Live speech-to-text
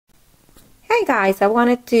Hi guys, I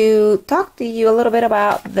wanted to talk to you a little bit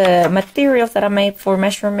about the materials that I made for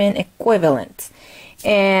measurement equivalents.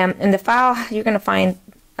 And in the file you're going to find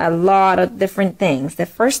a lot of different things. The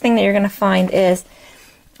first thing that you're going to find is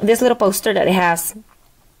this little poster that it has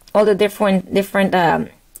all the different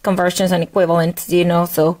conversions and equivalents, you know.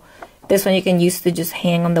 So this one you can use to just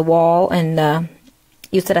hang on the wall and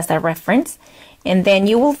use it as a reference. And then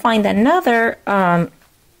you will find another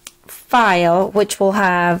file which will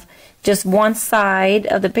have just one side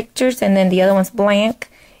of the pictures and then the other one's blank,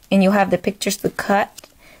 and you have the pictures to cut.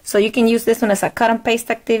 So you can use this one as a cut and paste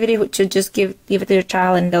activity, which you just give it to your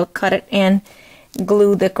child and they'll cut it and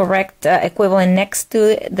glue the correct equivalent next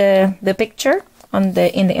to the picture on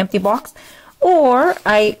in the empty box. Or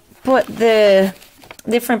I put the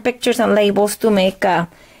different pictures and labels to make a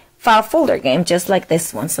file folder game just like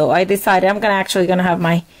this one. So I decided I'm actually gonna have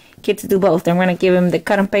my kids do both. I'm gonna give them the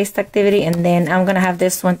cut and paste activity, and then I'm gonna have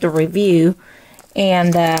this one to review.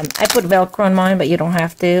 And I put Velcro on mine, but you don't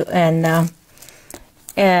have to. And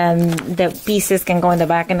the pieces can go in the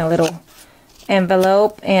back in a little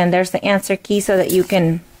envelope. And there's the answer key so that you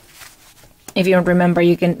can, if you don't remember,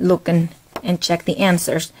 you can look and check the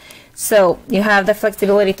answers. So you have the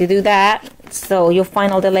flexibility to do that. So you'll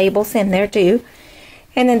find all the labels in there too.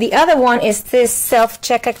 And then the other one is this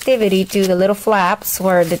self-check activity to the little flaps,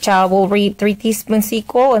 where the child will read 3 teaspoons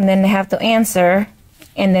equal, and then they have to answer,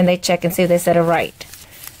 and then they check and see if they said it right.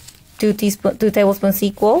 2 tablespoons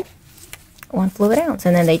equal 1 fluid ounce,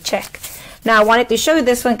 and then they check. Now I wanted to show you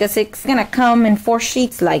this one because it's gonna come in 4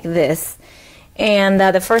 sheets like this, and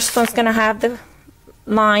the first one's gonna have the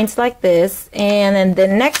lines like this, and then the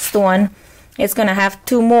next one is gonna have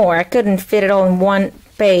 2 more. I couldn't fit it all in one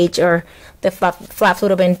page, or the flaps would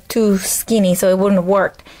have been too skinny, so it wouldn't have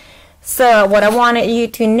worked. So what I wanted you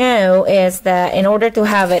to know is that in order to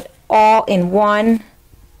have it all in one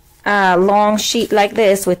long sheet like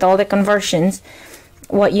this with all the conversions,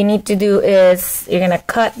 what you need to do is you're gonna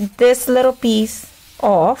cut this little piece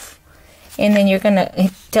off, and then you're gonna,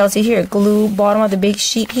 it tells you here, glue bottom of the big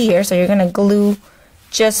sheet here, so you're gonna glue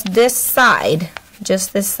just this side,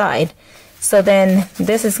 so then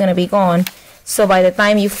this is gonna be gone. So by the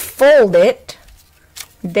time you fold it,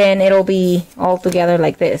 then it'll be all together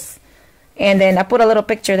like this. And then I put a little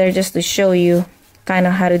picture there just to show you kind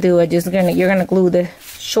of how to do it. You're gonna glue the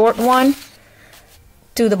short one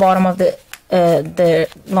to the bottom of the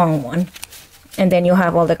long one, and then you'll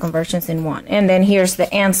have all the conversions in one. And then here's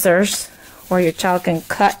the answers where your child can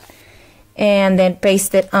cut and then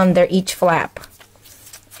paste it under each flap,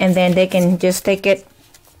 and then they can just take it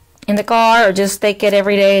in the car or just take it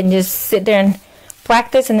every day and just sit there and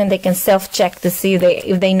practice, and then they can self-check to see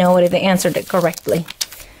if they know it, if they answered it correctly.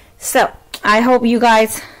 So I hope you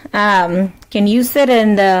guys can use it,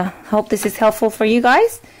 and hope this is helpful for you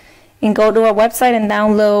guys. And go to our website and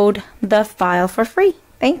download the file for free.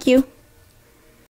 Thank you.